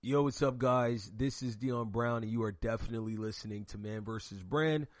Yo, what's up, guys? This is Deeon Brown, and you are definitely listening to Man vs.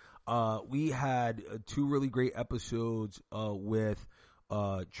 Brand. We had two really great episodes with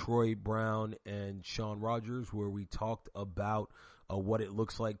Troy Brown and Sean Rogers, where we talked about what it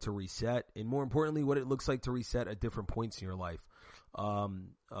looks like to reset, and more importantly, what it looks like to reset at different points in your life.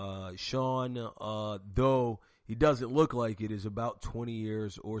 Sean, though he doesn't look like it, is about 20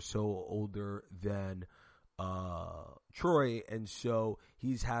 years or so older than Troy, and so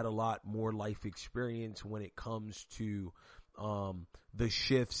he's had a lot more life experience when it comes to the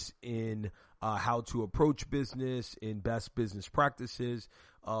shifts in how to approach business, in best business practices,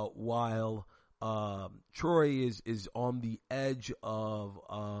 while Troy is on the edge of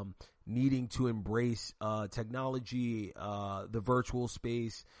needing to embrace technology, the virtual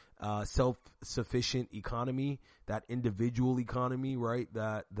space, self-sufficient economy, that individual economy, right?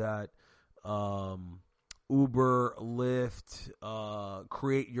 That Uber, Lyft,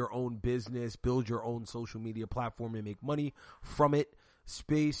 create your own business, build your own social media platform and make money from it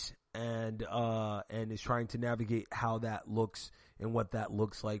space, and is trying to navigate how that looks and what that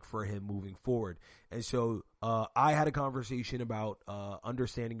looks like for him moving forward. And so I had a conversation about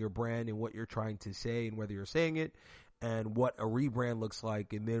understanding your brand and what you're trying to say and whether you're saying it and what a rebrand looks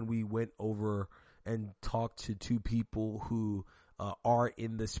like. And then we went over and talked to two people who are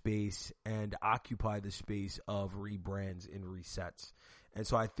in the space and occupy the space of rebrands and resets. And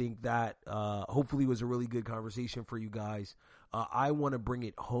so I think that hopefully was a really good conversation for you guys. I want to bring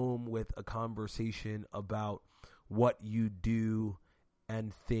it home with a conversation about what you do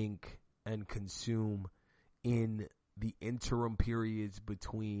and think and consume in the interim periods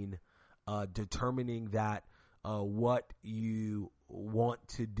between determining that what you want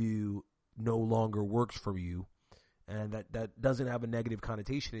to do no longer works for you. And that doesn't have a negative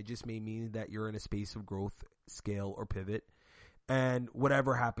connotation. It just may mean that you're in a space of growth, scale, or pivot, and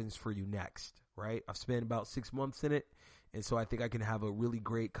whatever happens for you next, right? I've spent about 6 months in it, and so I think I can have a really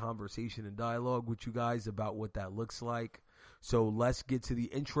great conversation and dialogue with you guys about what that looks like. So let's get to the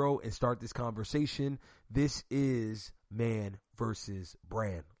intro and start this conversation. This is Man versus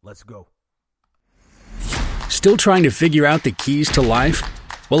Brand. Let's go. Still trying to figure out the keys to life?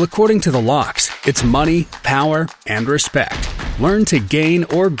 Well, according to the locks, it's money, power, and respect. Learn to gain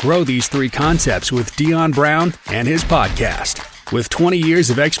or grow these three concepts with Deeon Brown and his podcast. With 20 years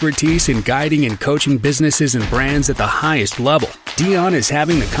of expertise in guiding and coaching businesses and brands at the highest level, Deeon is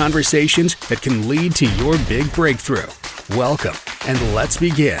having the conversations that can lead to your big breakthrough. Welcome, and let's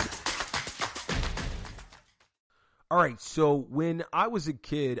begin. All right, so when I was a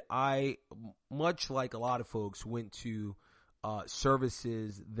kid, I, much like a lot of folks, went to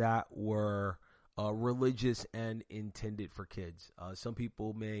services that were religious and intended for kids. Some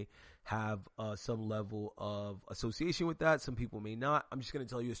people may have some level of association with that. Some people may not. I'm just going to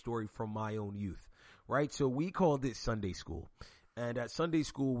tell you a story from my own youth, right? So we called it Sunday school. And at Sunday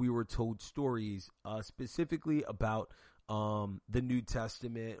school, we were told stories specifically about the New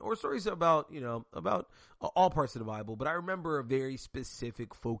Testament, or stories about all parts of the Bible. But I remember a very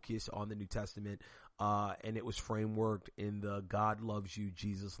specific focus on the New Testament. And it was frameworked in the God loves you,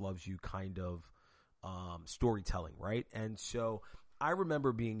 Jesus loves you kind of storytelling, right? And so I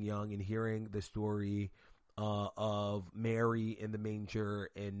remember being young and hearing the story of Mary in the manger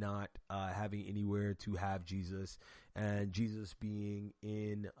and not having anywhere to have Jesus, and Jesus being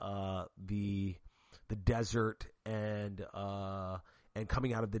in the desert and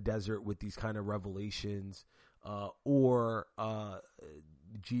coming out of the desert with these kind of revelations, or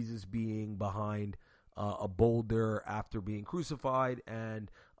Jesus being behind a boulder after being crucified and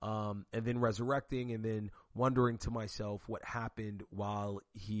then resurrecting, and then wondering to myself what happened while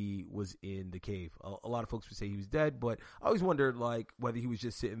he was in the cave. A lot of folks would say he was dead, but I always wondered whether he was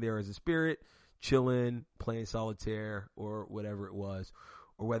just sitting there as a spirit, chilling, playing solitaire, or whatever it was,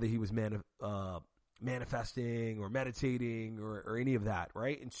 or whether he was manifesting or meditating or any of that,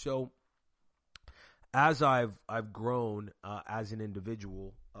 right? And so as I've grown as an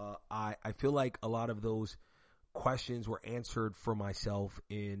individual, I feel like a lot of those questions were answered for myself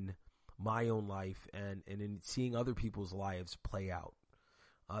in my own life and in seeing other people's lives play out.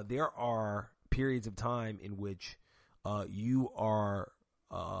 There are periods of time in which you are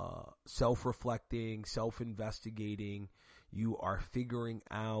self-reflecting, self-investigating, you are figuring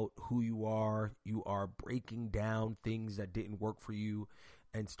out who you are breaking down things that didn't work for you,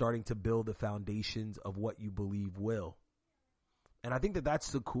 and starting to build the foundations of what you believe will. And I think that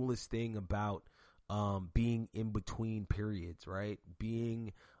that's the coolest thing about being in between periods, right?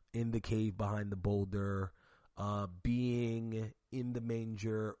 Being in the cave behind the boulder, being in the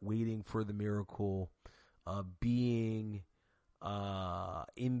manger, waiting for the miracle, being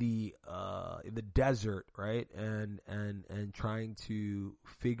in the desert, right? And trying to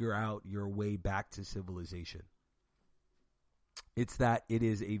figure out your way back to civilization. It's that it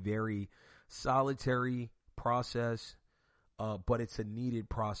is a very solitary process, but it's a needed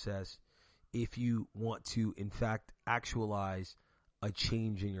process if you want to, in fact, actualize a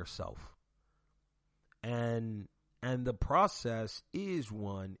change in yourself. And the process is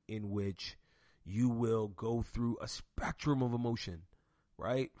one in which you will go through a spectrum of emotion,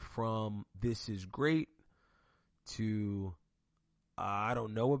 right? From this is great to I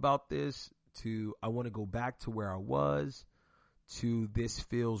don't know about this to I want to go back to where I was to this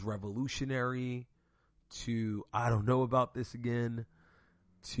feels revolutionary to I don't know about this again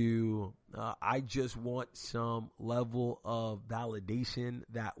to I just want some level of validation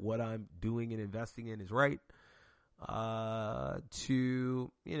that what I'm doing and investing in is right,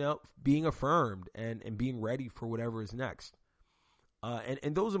 to, being affirmed and being ready for whatever is next.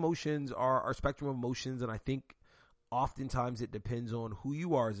 And those emotions are a spectrum of emotions, and I think oftentimes it depends on who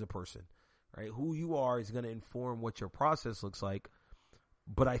you are as a person, right? Who you are is going to inform what your process looks like,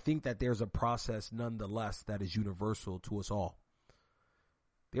 but I think that there's a process nonetheless that is universal to us all.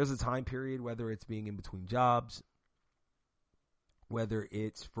 There's a time period, whether it's being in between jobs, whether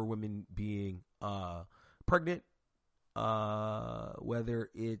it's for women being pregnant, whether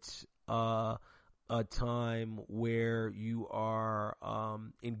it's a time where you are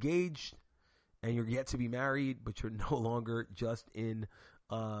engaged and you're yet to be married, but you're no longer just in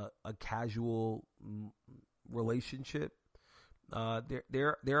a casual relationship.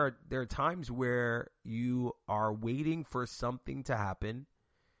 There are times where you are waiting for something to happen,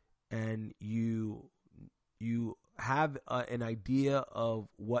 and you have an idea of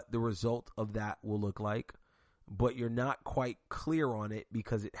what the result of that will look like, but you're not quite clear on it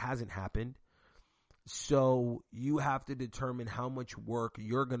because it hasn't happened. So you have to determine how much work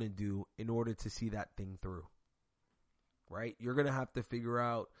you're going to do in order to see that thing through, right? You're going to have to figure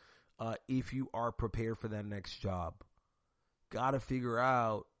out if you are prepared for that next job. Got to figure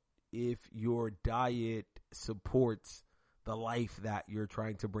out if your diet supports the life that you're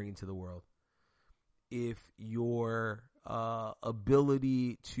trying to bring into the world. If your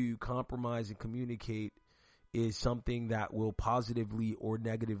ability to compromise and communicate is something that will positively or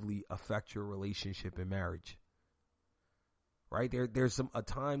negatively affect your relationship and marriage. Right? There's a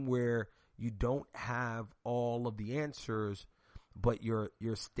time where you don't have all of the answers, but you're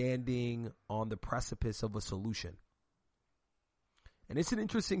standing on the precipice of a solution. And it's an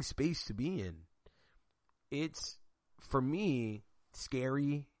interesting space to be in. It's, for me,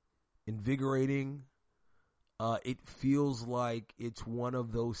 scary, invigorating. It feels like it's one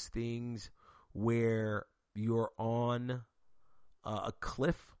of those things where you're on a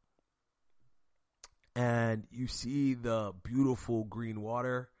cliff and you see the beautiful green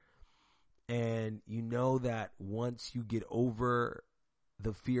water, and you know that once you get over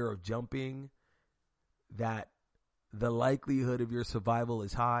the fear of jumping, that the likelihood of your survival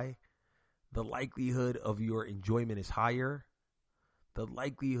is high, the likelihood of your enjoyment is higher, the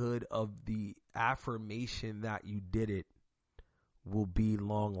likelihood of the affirmation that you did it will be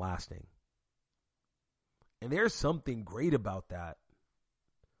long lasting. And there's something great about that.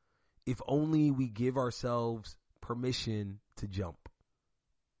 If only we give ourselves permission to jump.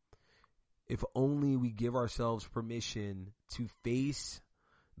 If only we give ourselves permission to face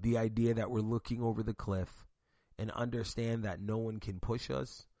the idea that we're looking over the cliff and understand that no one can push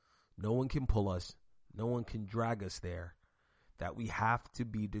us, no one can pull us, no one can drag us there, that we have to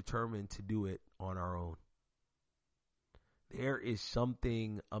be determined to do it on our own. There is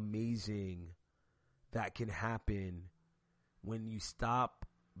something amazing that can happen when you stop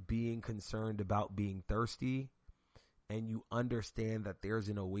being concerned about being thirsty and you understand that there's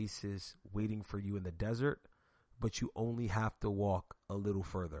an oasis waiting for you in the desert, but you only have to walk a little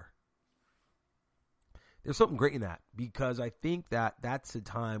further. There's something great in that, because I think that that's a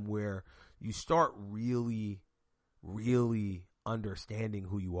time where you start really, really understanding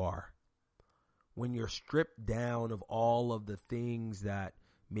who you are. When you're stripped down of all of the things that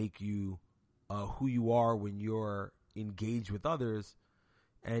make you who you are when you're engaged with others,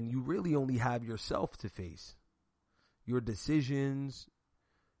 and you really only have yourself to face. Your decisions,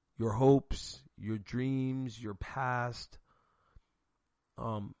 your hopes, your dreams, your past.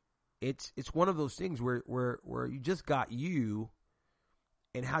 It's one of those things where you just got you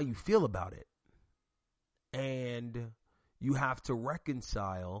and how you feel about it. And you have to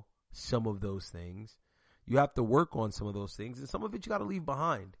reconcile some of those things. You have to work on some of those things, and some of it you got to leave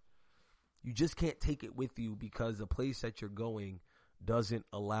behind. You just can't take it with you because the place that you're going doesn't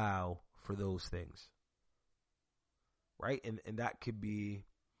allow for those things. right? And that could be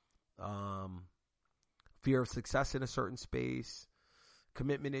fear of success in a certain space,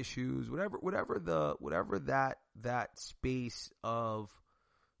 commitment issues, whatever that space of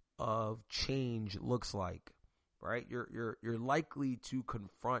change looks like, right? You're likely to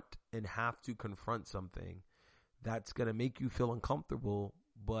confront and have to confront something that's going to make you feel uncomfortable,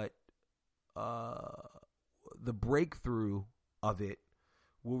 but the breakthrough of it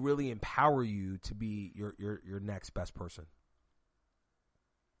will really empower you to be your next best person.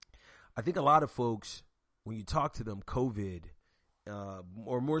 I think a lot of folks, when you talk to them, COVID,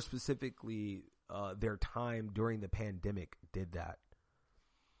 or more specifically, their time during the pandemic did that.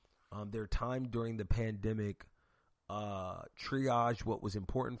 Their time during the pandemic triaged what was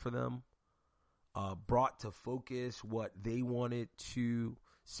important for them, brought to focus what they wanted to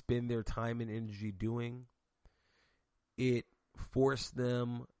spend their time and energy doing. It forced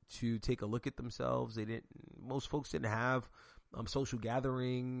them to take a look at themselves. Most folks didn't have social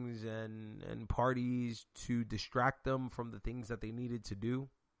gatherings and parties to distract them from the things that they needed to do.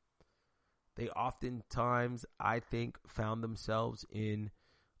 They oftentimes, I think, found themselves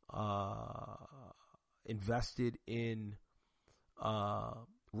invested in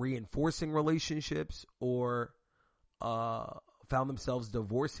reinforcing relationships, or found themselves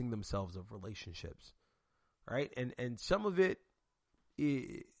divorcing themselves of relationships, right? And some of it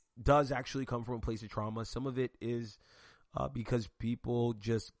does actually come from a place of trauma. Some of it is because people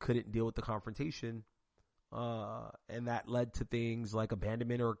just couldn't deal with the confrontation, and that led to things like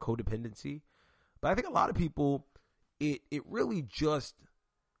abandonment or codependency. But I think a lot of people, it really just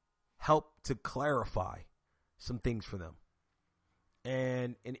helped to clarify some things for them.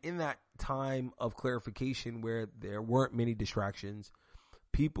 And in that time of clarification where there weren't many distractions,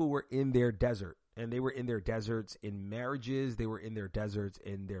 people were in their desert. And they were in their deserts in marriages. They were in their deserts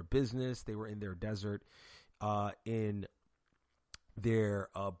in their business. They were in their desert in their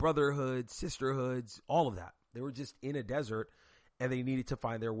brotherhoods, sisterhoods, all of that. They were just in a desert, and they needed to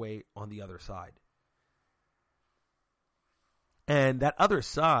find their way on the other side. And that other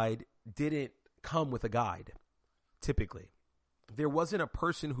side didn't come with a guide, typically. There wasn't a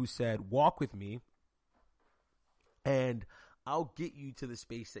person who said, walk with me, and I'll get you to the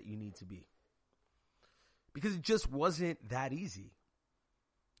space that you need to be. Because it just wasn't that easy.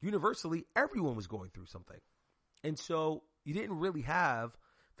 Universally, everyone was going through something. And so you didn't really have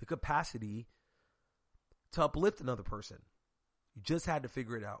the capacity to uplift another person. You just had to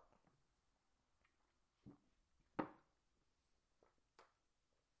figure it out.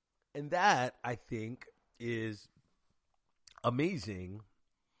 And that, I think, is amazing,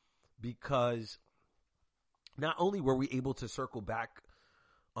 because not only were we able to circle back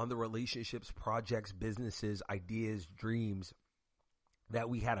on the relationships, projects, businesses, ideas, dreams that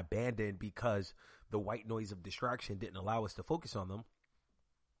we had abandoned because the white noise of distraction didn't allow us to focus on them,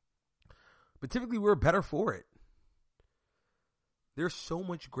 but typically we're better for it. There's so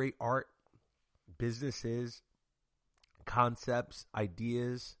much great art, businesses, concepts,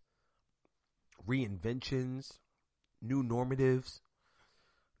 ideas, reinventions, new normatives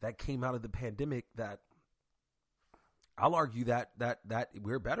that came out of the pandemic that I'll argue that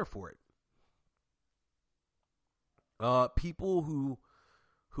we're better for it. People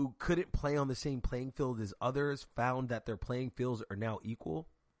who couldn't play on the same playing field as others found that their playing fields are now equal,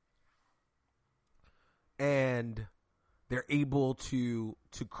 and they're able to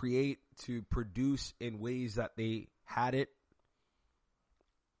create, to produce in ways that they had it.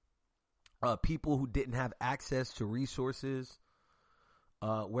 People who didn't have access to resources,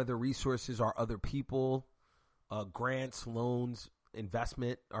 whether resources are other people, grants, loans,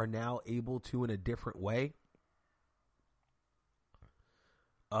 investment, are now able to in a different way.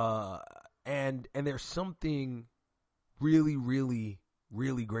 And there's something really, really,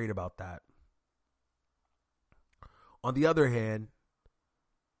 really great about that. On the other hand,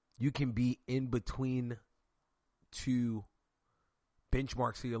 you can be in between two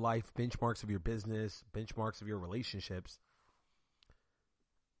benchmarks of your life, benchmarks of your business, benchmarks of your relationships,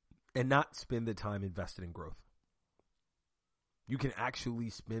 and not spend the time invested in growth. You can actually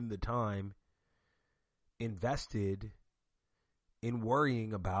spend the time invested in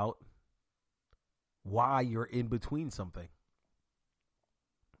worrying about why you're in between something.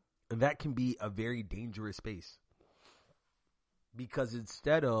 And that can be a very dangerous space, because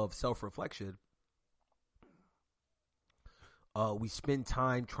instead of self-reflection, we spend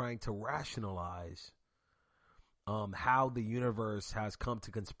time trying to rationalize how the universe has come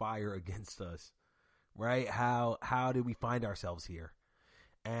to conspire against us. Right? How did we find ourselves here?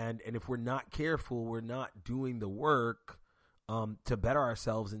 And if we're not careful, we're not doing the work to better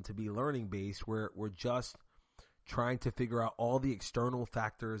ourselves and to be learning based. We're just trying to figure out all the external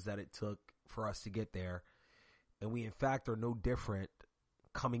factors that it took for us to get there. And we, in fact, are no different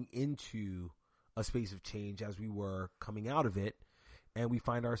coming into a space of change as we were coming out of it. And we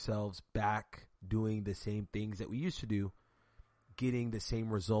find ourselves back doing the same things that we used to do, getting the same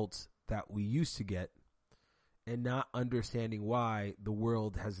results that we used to get, and not understanding why the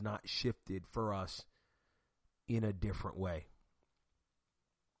world has not shifted for us in a different way.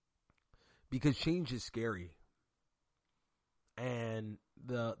 Because change is scary. And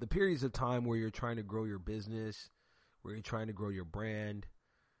the periods of time where you're trying to grow your business, where you're trying to grow your brand,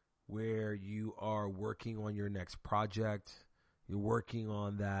 where you are working on your next project, you're working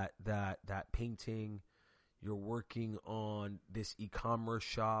on that painting, you're working on this e-commerce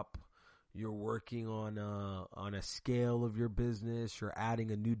shop, you're working on a scale of your business, you're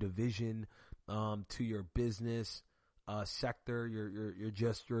adding a new division to your business sector,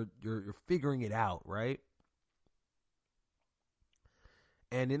 you're figuring it out, right?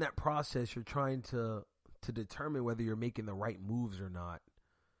 And in that process, you're trying to determine whether you're making the right moves or not.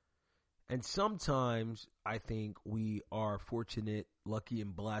 And sometimes I think we are fortunate, lucky,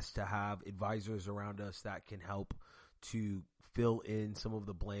 and blessed to have advisors around us that can help to fill in some of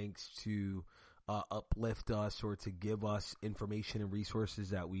the blanks, to uplift us, or to give us information and resources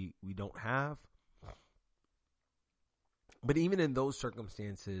that we don't have. But even in those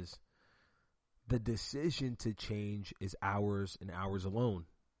circumstances, the decision to change is ours and ours alone.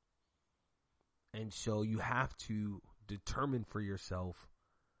 And so you have to determine for yourself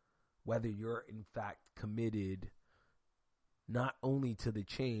whether you're in fact committed not only to the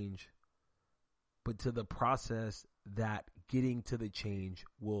change, but to the process that getting to the change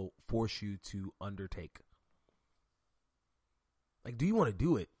will force you to undertake. Like, do you want to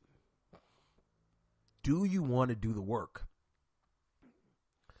do it? Do you want to do the work?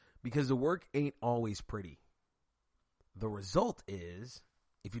 Because the work ain't always pretty. The result is,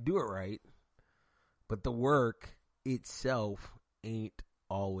 if you do it right, but the work itself ain't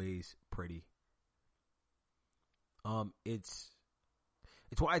always pretty. It's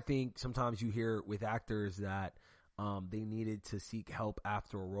why I think sometimes you hear with actors that they needed to seek help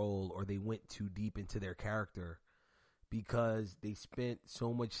after a role, or they went too deep into their character because they spent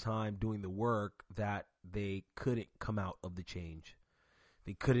so much time doing the work that they couldn't come out of the change.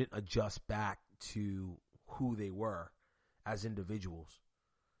 They couldn't adjust back to who they were as individuals.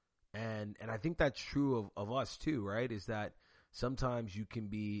 And I think that's true of us too, right? Is that sometimes you can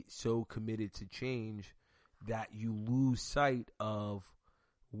be so committed to change that you lose sight of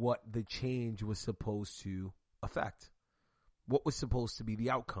what the change was supposed to affect, what was supposed to be the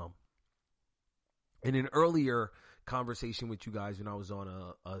outcome. In an earlier conversation with you guys when I was on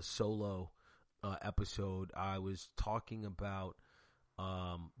a solo episode, I was talking about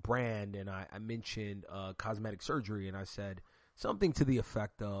brand, and I mentioned cosmetic surgery, and I said something to the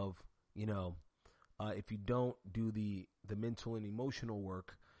effect of, if you don't do the mental and emotional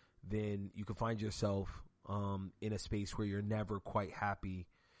work, then you can find yourself in a space where you're never quite happy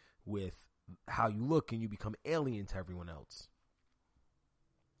with how you look, and you become alien to everyone else.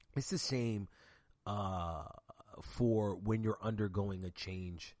 It's the same for when you're undergoing a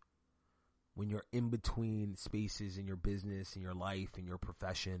change. When you're in between spaces in your business, in your life, in your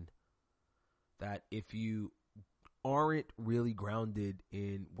profession, that if you aren't really grounded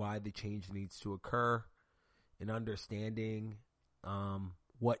in why the change needs to occur, and understanding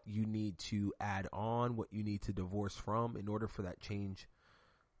what you need to add on, what you need to divorce from in order for that change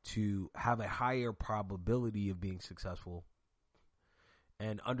to have a higher probability of being successful,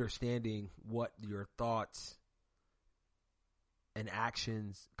 and understanding what your thoughts and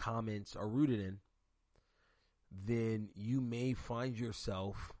actions, comments are rooted in, then you may find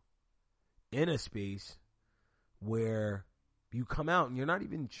yourself in a space where you come out and you're not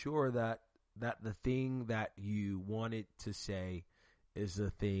even sure that the thing that you wanted to say is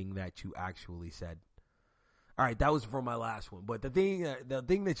the thing that you actually said. All right, that was for my last one. But the thing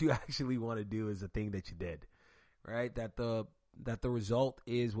that you actually want to do is the thing that you did, right? That the result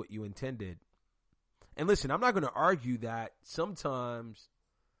is what you intended. And listen, I'm not going to argue that sometimes,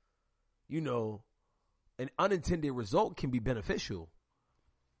 an unintended result can be beneficial.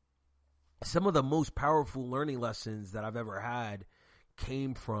 Some of the most powerful learning lessons that I've ever had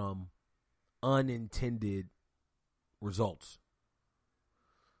came from unintended results.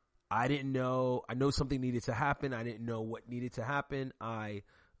 I know something needed to happen. I didn't know what needed to happen. I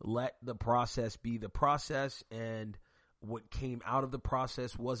let the process be the process, and what came out of the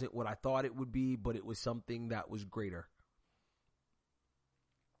process wasn't what I thought it would be, but it was something that was greater.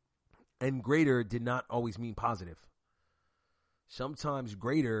 And greater did not always mean positive. Sometimes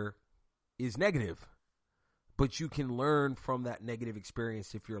greater is negative. But you can learn from that negative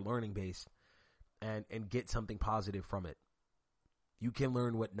experience if you're learning based and get something positive from it. You can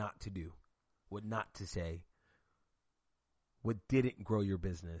learn what not to do, what not to say, what didn't grow your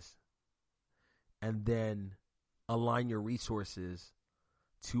business, and then align your resources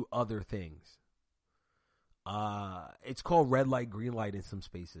to other things. It's called red light, green light in some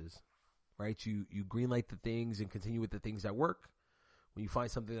spaces, right? You green light the things and continue with the things that work. When you find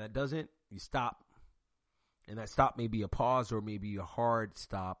something that doesn't, you stop. And that stop may be a pause or maybe a hard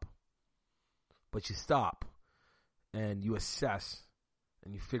stop, but you stop and you assess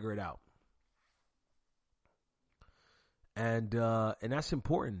and you figure it out. And that's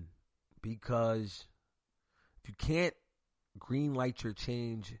important, because if you can't green light your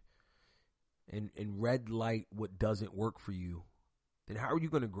change and red light what doesn't work for you, then how are you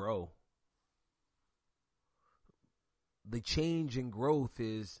going to grow? The change and growth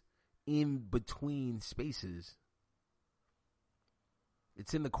is in between spaces.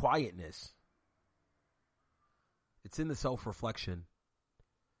 It's in the quietness. It's in the self-reflection.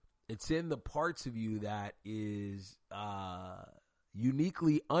 It's in the parts of you that is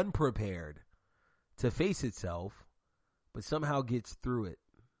uniquely unprepared to face itself, but somehow gets through it.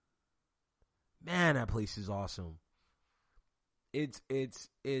 Man, that place is awesome. It's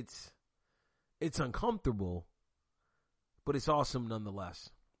uncomfortable, but it's awesome nonetheless.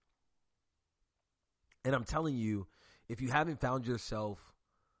 And I'm telling you, if you haven't found yourself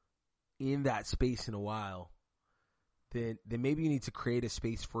in that space in a while, then maybe you need to create a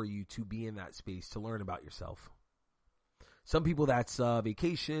space for you to be in that space, to learn about yourself. Some people that's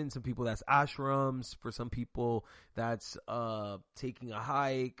vacation, some people that's ashrams, for some people that's taking a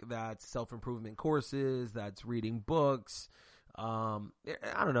hike, that's self-improvement courses, that's reading books. I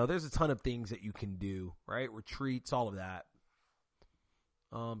don't know. There's a ton of things that you can do, right? Retreats, all of that.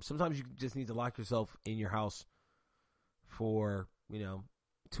 Sometimes you just need to lock yourself in your house for,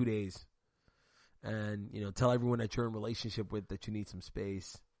 2 days and, tell everyone that you're in relationship with that you need some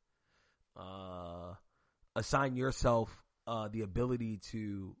space. Assign yourself the ability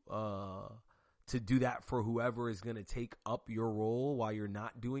to do that for whoever is going to take up your role while you're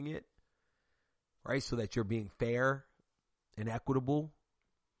not doing it, right? So that you're being fair and equitable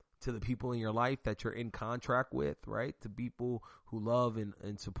to the people in your life that you're in contract with, right? To people who love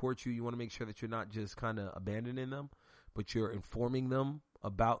and support you. You want to make sure that you're not just kind of abandoning them, but you're informing them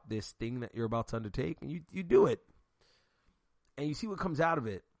about this thing that you're about to undertake. And you do it. And you see what comes out of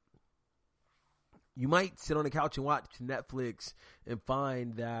it. You might sit on the couch and watch Netflix and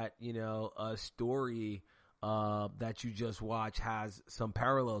find that, a story that you just watch has some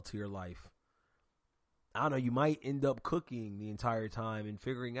parallel to your life. I don't know, you might end up cooking the entire time and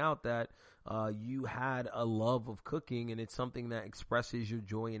figuring out that you had a love of cooking and it's something that expresses your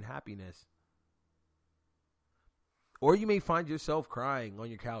joy and happiness. Or you may find yourself crying on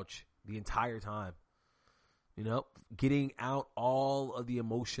your couch the entire time, getting out all of the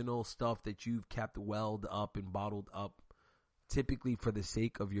emotional stuff that you've kept welled up and bottled up, typically for the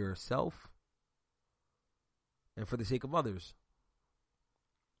sake of yourself and for the sake of others.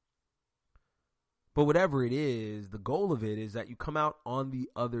 But whatever it is, the goal of it is that you come out on the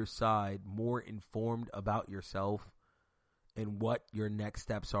other side more informed about yourself and what your next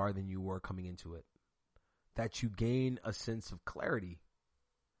steps are than you were coming into it. That you gain a sense of clarity.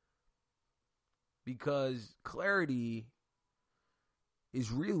 Because clarity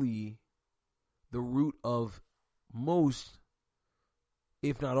is really the root of most,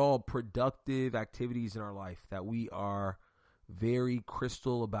 if not all, productive activities in our life. That we are very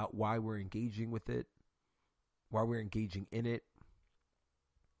crystal about why we're engaging with it, why we're engaging in it,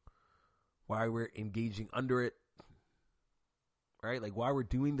 why we're engaging under it, right? Like why we're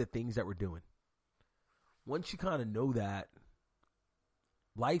doing the things that we're doing. Once you kind of know that,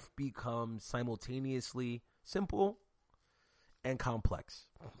 life becomes simultaneously simple and complex.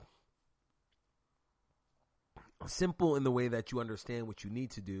 Simple in the way that you understand what you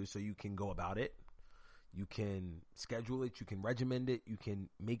need to do so you can go about it. You can schedule it. You can regiment it. You can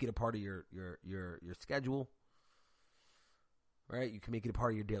make it a part of your schedule, right? You can make it a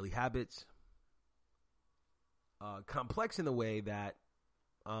part of your daily habits. Complex in the way that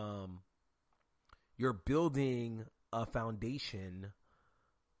you're building a foundation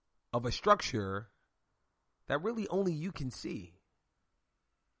of a structure that really only you can see,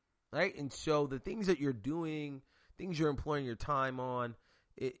 right? And so the things that you're doing, things you're employing your time on,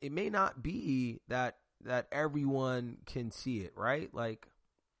 it may not be that everyone can see it, right? Like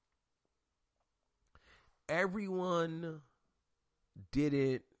everyone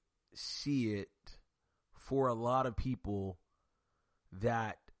didn't see it for a lot of people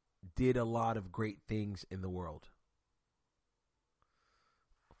that did a lot of great things in the world.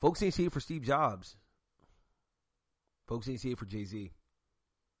 Folks ain't see it for Steve Jobs. Folks ain't see it for Jay-Z.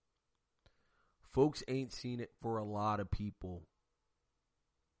 Folks ain't seen it for a lot of people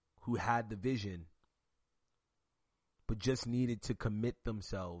who had the vision but just needed to commit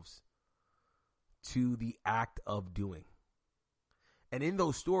themselves to the act of doing. And in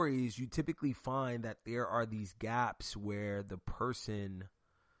those stories, you typically find that there are these gaps where the person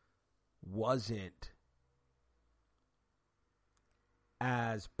wasn't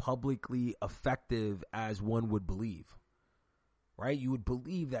as publicly effective as one would believe. Right? You would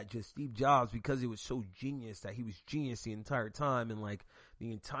believe that just Steve Jobs, because it was so genius, that he was genius the entire time. And like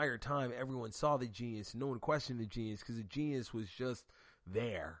the entire time, everyone saw the genius. No one questioned the genius because the genius was just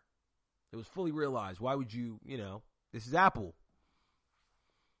there. It was fully realized. Why would you, this is Apple.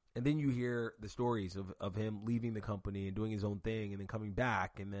 And then you hear the stories of him leaving the company and doing his own thing and then coming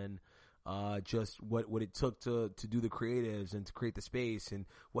back, and then just what it took to do the creatives and to create the space, and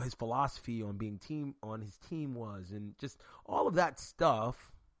what his philosophy on his team was, and just all of that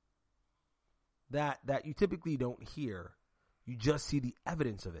stuff that you typically don't hear. You just see the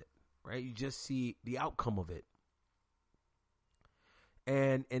evidence of it, right? You just see the outcome of it.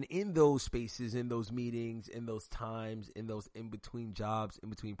 And in those spaces, in those meetings, in those times, in those in-between jobs,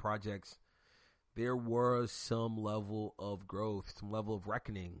 in-between projects, there was some level of growth, some level of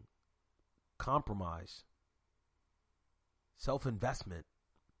reckoning, compromise, self-investment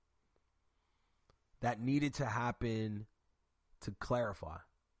that needed to happen to clarify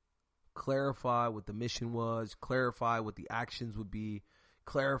what the mission was, clarify what the actions would be,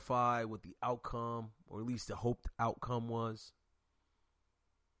 clarify what the outcome, or at least the hoped outcome was,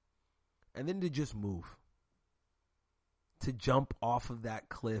 and then to just move, to jump off of that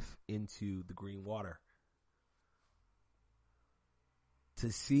cliff into the green water, to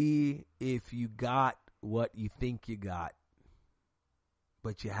see if you got what you think you got,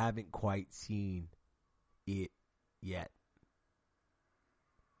 but you haven't quite seen it yet.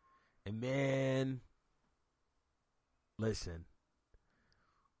 And man, listen,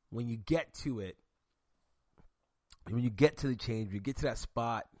 when you get to it, when you get to the change, when you get to that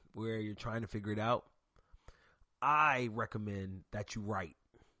spot where you're trying to figure it out, I recommend that you write,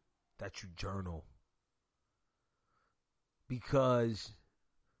 that you journal. Because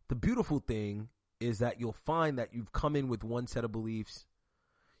the beautiful thing is that you'll find that you've come in with one set of beliefs,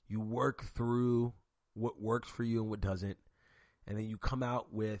 you work through what works for you and what doesn't, and then you come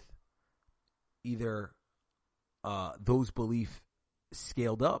out with either those beliefs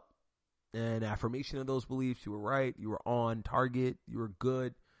scaled up, an affirmation of those beliefs. You were right, you were on target, you were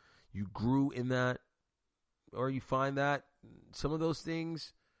good, you grew in that, or you find that some of those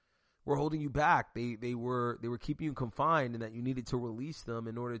things were holding you back. They were keeping you confined, and that you needed to release them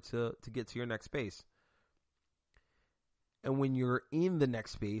in order to get to your next space. And when you're in the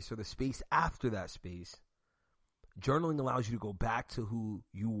next space, or the space after that space, journaling allows you to go back to who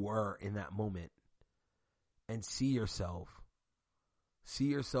you were in that moment and see yourself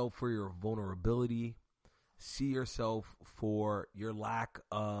for your vulnerability, see yourself for your lack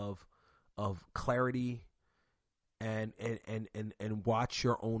of clarity, and watch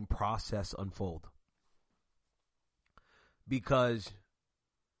your own process unfold. Because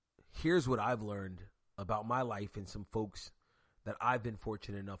here's what I've learned about my life and some folks that I've been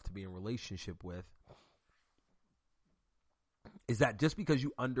fortunate enough to be in relationship with, is that just because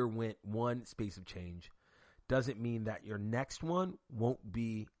you underwent one space of change doesn't mean that your next one won't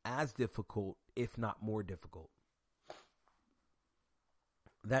be as difficult, if not more difficult.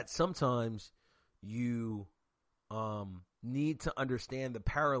 That sometimes you need to understand the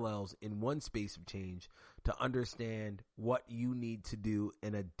parallels in one space of change to understand what you need to do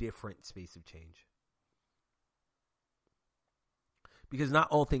in a different space of change. Because not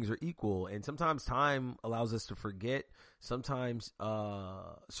all things are equal, and sometimes time allows us to forget. Sometimes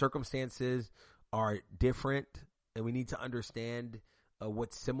circumstances are different, and we need to understand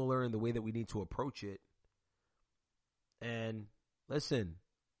what's similar in the way that we need to approach it. And listen,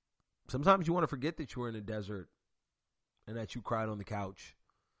 sometimes you want to forget that you were in a desert and that you cried on the couch.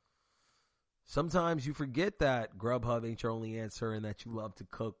 Sometimes you forget that Grubhub ain't your only answer and that you love to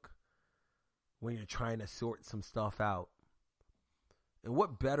cook when you're trying to sort some stuff out. And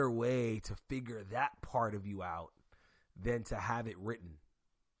what better way to figure that part of you out than to have it written?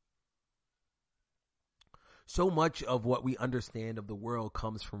 So much of what we understand of the world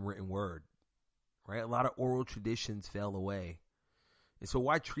comes from written word, right? A lot of oral traditions fell away. And so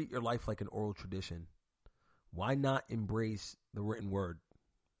why treat your life like an oral tradition? Why not embrace the written word?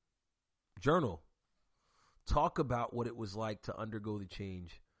 Journal. Talk about what it was like to undergo the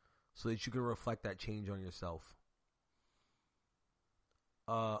change. so that you can reflect that change on yourself.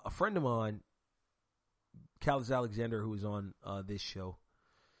 A friend of mine, Callis Alexander, who was on this show,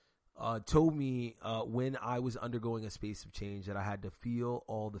 told me when I was undergoing a space of change that I had to feel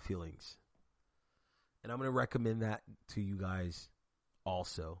all the feelings. And I'm going to recommend that to you guys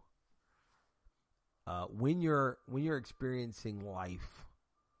also. When you're experiencing life,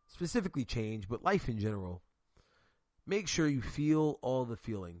 specifically change, but life in general, make sure you feel all the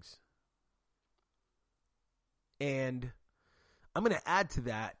feelings. And I'm going to add to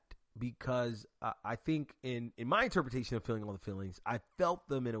that because I think in my interpretation of feeling all the feelings, I felt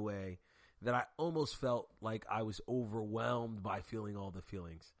them in a way that I almost felt like I was overwhelmed by feeling all the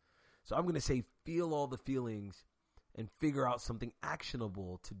feelings. So I'm going to say feel all the feelings and figure out something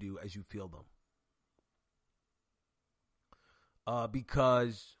actionable to do as you feel them.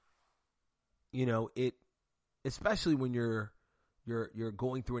 Because, you know, it, especially when you're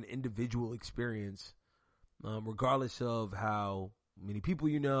going through an individual experience, regardless of how many people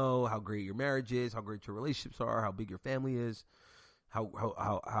you know, how great your marriage is, how great your relationships are, how big your family is,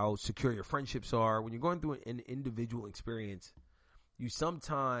 how secure your friendships are. When you're going through an individual experience, you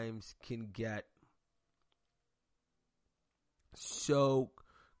sometimes can get so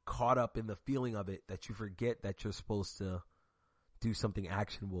caught up in the feeling of it that you forget that you're supposed to do something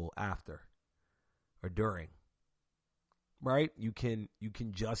actionable after or during. Right? You can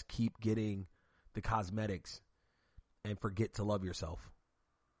just keep getting the cosmetics and forget to love yourself.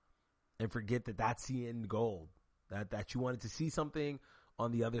 And forget that that's the end goal. That you wanted to see something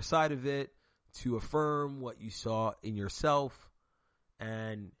on the other side of it to affirm what you saw in yourself.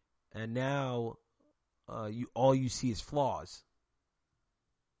 And now all you see is flaws.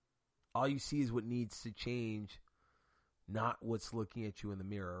 All you see is what needs to change, not what's looking at you in the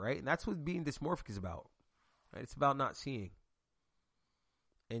mirror, right? And that's what being dysmorphic is about, right? It's about not seeing.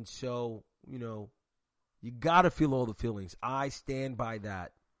 And so, you know, you got to feel all the feelings. I stand by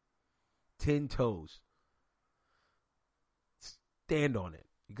that. 10 toes. Stand on it.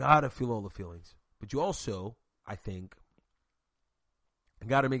 You got to feel all the feelings. But you also, I think,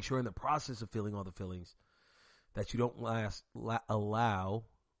 got to make sure in the process of feeling all the feelings that you don't allow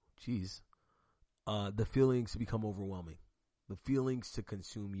the feelings to become overwhelming. The feelings to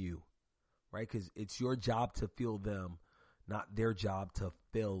consume you, right? Because it's your job to feel them, not their job to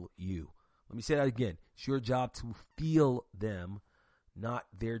fill you. Let me say that again. It's your job to feel them, not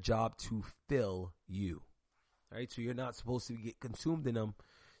their job to fill you. All right? So you're not supposed to get consumed in them.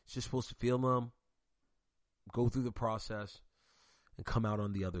 It's just supposed to feel them, go through the process, and come out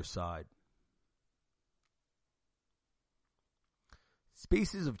on the other side.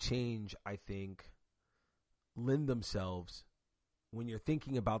 Spaces of change, I think, lend themselves, when you're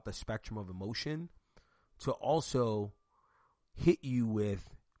thinking about the spectrum of emotion, to also hit you with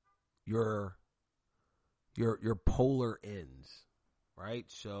your polar ends, right?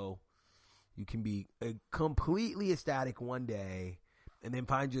 So you can be completely ecstatic one day and then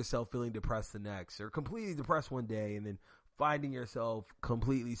find yourself feeling depressed the next, or completely depressed one day and then finding yourself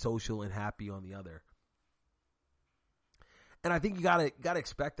completely social and happy on the other. And I think you gotta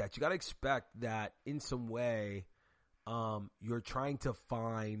expect that. You gotta expect that in some way, you're trying to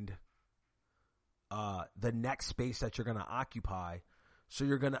find the next space that you're gonna occupy. So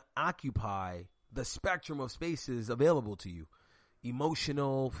you're gonna occupy the spectrum of spaces available to you: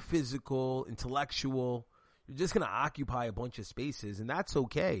 emotional, physical, intellectual. You're just gonna occupy a bunch of spaces, and that's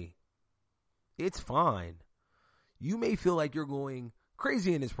okay. It's fine. You may feel like you're going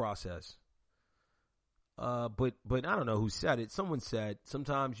crazy in this process. But I don't know who said it. Someone said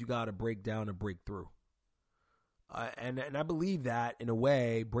sometimes you got to break down and break through. And I believe that in a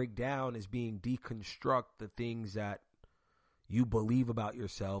way, break down is being deconstruct the things that you believe about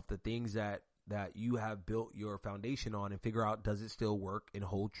yourself, the things that you have built your foundation on, and figure out, does it still work and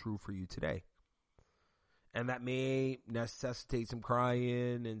hold true for you today? And that may necessitate some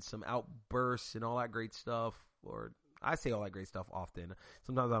crying and some outbursts and all that great stuff. Or I say all that great stuff often.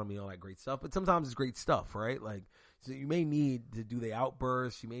 Sometimes I don't mean all that great stuff, but sometimes it's great stuff, right? Like, so you may need to do the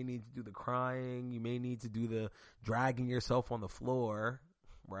outbursts. You may need to do the crying. You may need to do the dragging yourself on the floor,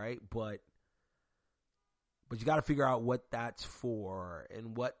 right? But you got to figure out what that's for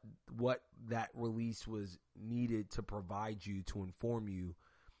and what that release was needed to provide you, to inform you,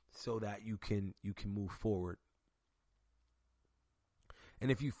 so that you can move forward.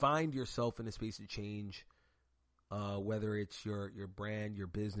 And if you find yourself in a space of change, whether it's your brand, your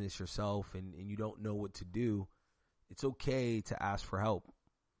business, yourself, and you don't know what to do, it's okay to ask for help.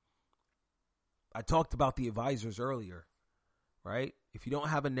 I talked about the advisors earlier, right? If you don't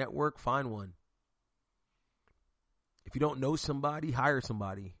have a network, find one. If you don't know somebody, hire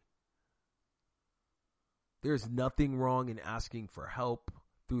somebody. There's nothing wrong in asking for help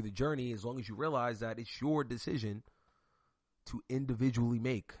through the journey as long as you realize that it's your decision to individually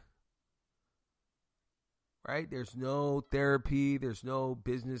make. Right? There's no therapy, there's no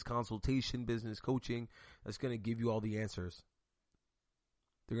business consultation, business coaching that's going to give you all the answers.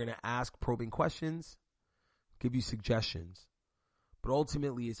 They're going to ask probing questions, give you suggestions. But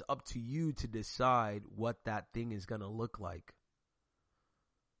ultimately, it's up to you to decide what that thing is going to look like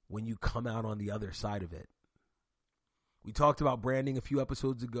when you come out on the other side of it. We talked about branding a few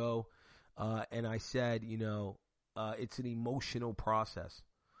episodes ago, and I said, it's an emotional process.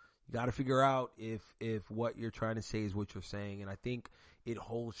 You got to figure out if what you're trying to say is what you're saying. And I think it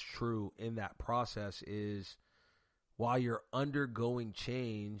holds true in that process is while you're undergoing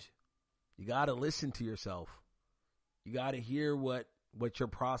change, you got to listen to yourself. You got to hear what your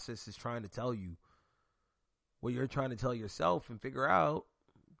process is trying to tell you, what you're trying to tell yourself, and figure out,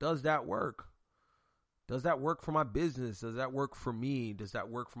 does that work? Does that work for my business? Does that work for me? Does that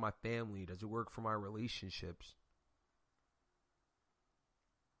work for my family? Does it work for my relationships?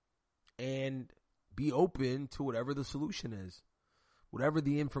 And be open to whatever the solution is, whatever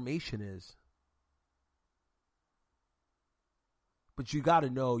the information is. But you got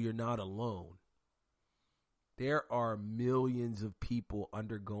to know you're not alone. There are millions of people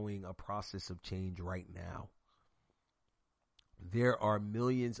undergoing a process of change right now. There are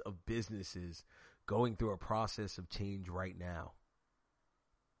millions of businesses going through a process of change right now.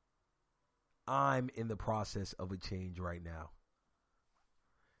 I'm in the process of a change right now.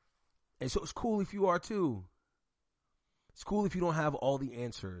 And so it's cool if you are too. It's cool if you don't have all the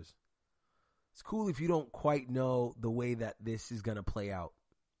answers. It's cool if you don't quite know the way that this is going to play out.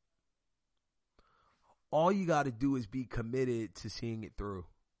 All you got to do is be committed to seeing it through.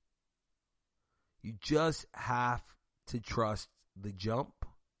 You just have to trust the jump.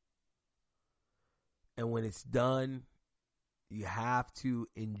 And when it's done, you have to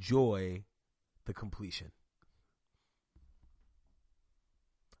enjoy the completion.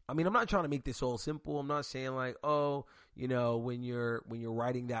 I mean, I'm not trying to make this all simple. I'm not saying like, when you're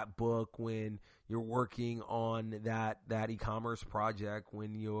writing that book, when you're working on that e-commerce project,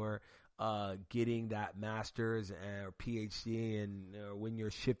 when you're getting that master's or PhD, and when you're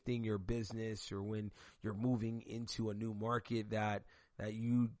shifting your business, or when you're moving into a new market, that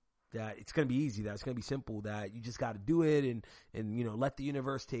it's going to be easy, that it's going to be simple, that you just got to do it and let the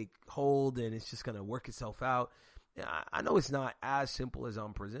universe take hold and it's just going to work itself out. I know it's not as simple as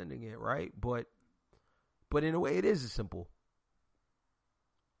I'm presenting it, right? But in a way it is as simple.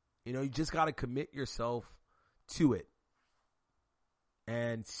 You just got to commit yourself to it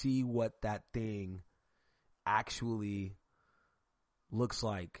and see what that thing actually looks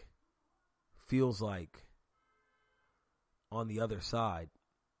like, feels like on the other side.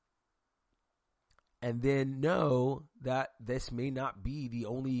 And then know that this may not be the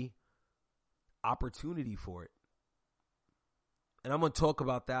only opportunity for it. And I'm going to talk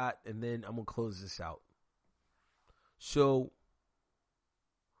about that, and then I'm going to close this out. So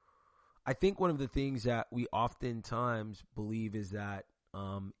I think one of the things that we oftentimes believe is that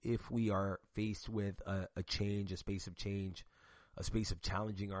if we are faced with a change, a space of change, a space of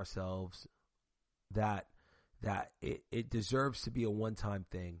challenging ourselves, that it deserves to be a one-time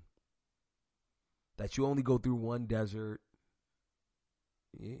thing. That you only go through one desert.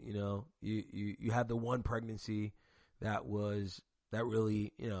 You had the one pregnancy that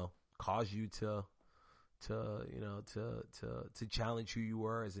really caused you to challenge who you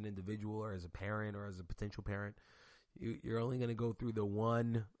were as an individual, or as a parent, or as a potential parent. You're only going to go through the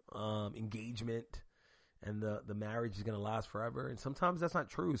one engagement, and the marriage is going to last forever. And sometimes that's not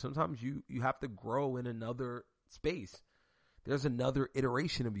true. Sometimes you have to grow in another space. There's another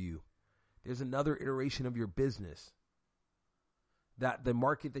iteration of you. There's another iteration of your business. That the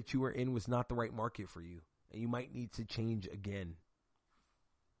market that you were in was not the right market for you, and you might need to change again.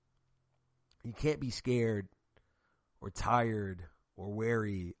 You can't be scared or tired or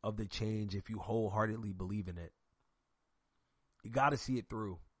wary of the change if you wholeheartedly believe in it. You got to see it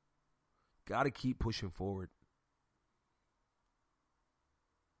through. Got to keep pushing forward.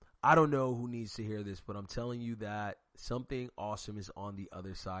 I don't know who needs to hear this, but I'm telling you that something awesome is on the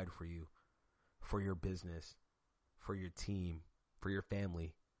other side for you, for your business, for your team, for your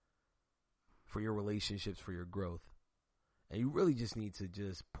family, for your relationships, for your growth. And you really just need to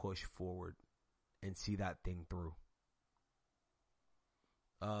just push forward and see that thing through.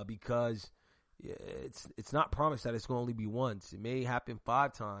 Because it's not promised that it's going to only be once. It may happen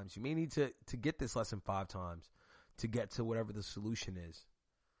 5 times. You may need to get this lesson 5 times to get to whatever the solution is.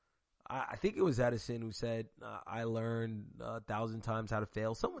 I think it was Edison who said, I learned 1,000 times how to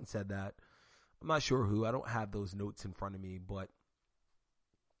fail. Someone said that. I'm not sure who. I don't have those notes in front of me, but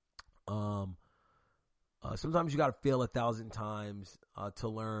sometimes you got to fail 1,000 times to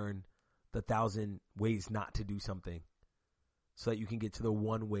learn the 1,000 ways not to do something, so that you can get to the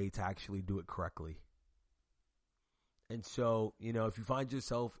one way to actually do it correctly. And so, if you find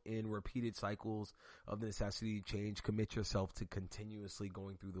yourself in repeated cycles of the necessity to change, commit yourself to continuously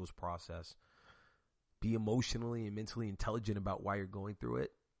going through those processes. Be emotionally and mentally intelligent about why you're going through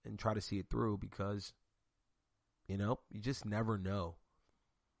it and try to see it through, because, you just never know.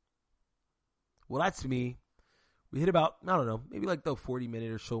 Well, that's me. We hit about, I don't know, maybe like the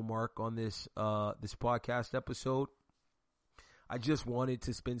 40-minute or so mark on this podcast episode. I just wanted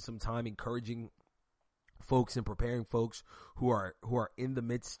to spend some time encouraging folks and preparing folks who are in the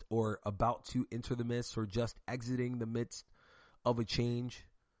midst or about to enter the midst or just exiting the midst of a change,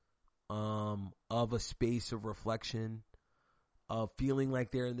 of a space of reflection, of feeling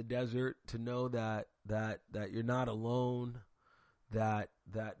like they're in the desert, to know that you're not alone, that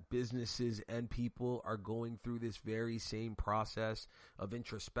businesses and people are going through this very same process of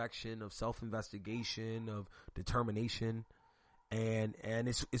introspection, of self-investigation, of determination, and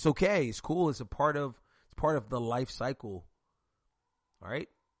it's okay, it's cool, it's part of the life cycle. All right,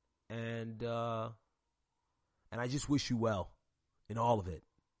 and I just wish you well in all of it.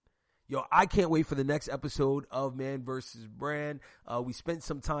 Yo, I can't wait for the next episode of Man vs. Brand. We spent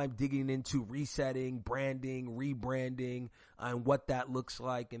some time digging into resetting, branding, rebranding, and what that looks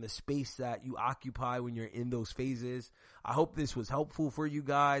like in the space that you occupy when you're in those phases. I hope this was helpful for you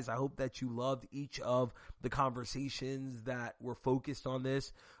guys. I hope that you loved each of the conversations that were focused on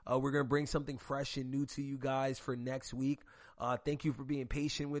this. We're going to bring something fresh and new to you guys for next week. Thank you for being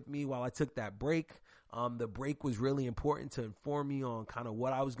patient with me while I took that break. The break was really important to inform me on kind of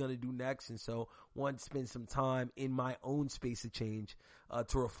what I was going to do next. And so wanted to spend some time in my own space of change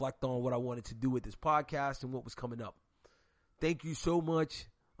to reflect on what I wanted to do with this podcast and what was coming up. Thank you so much.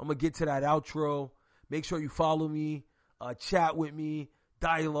 I'm going to get to that outro. Make sure you follow me, chat with me,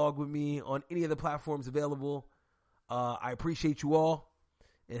 dialogue with me on any of the platforms available. I appreciate you all,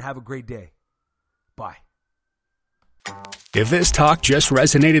 and have a great day. Bye. If this talk just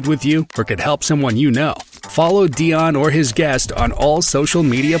resonated with you or could help someone you know, follow Deeon or his guest on all social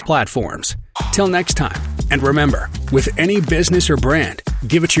media platforms. Till next time, and remember, with any business or brand,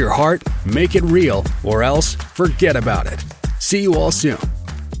 give it your heart, make it real, or else forget about it. See you all soon.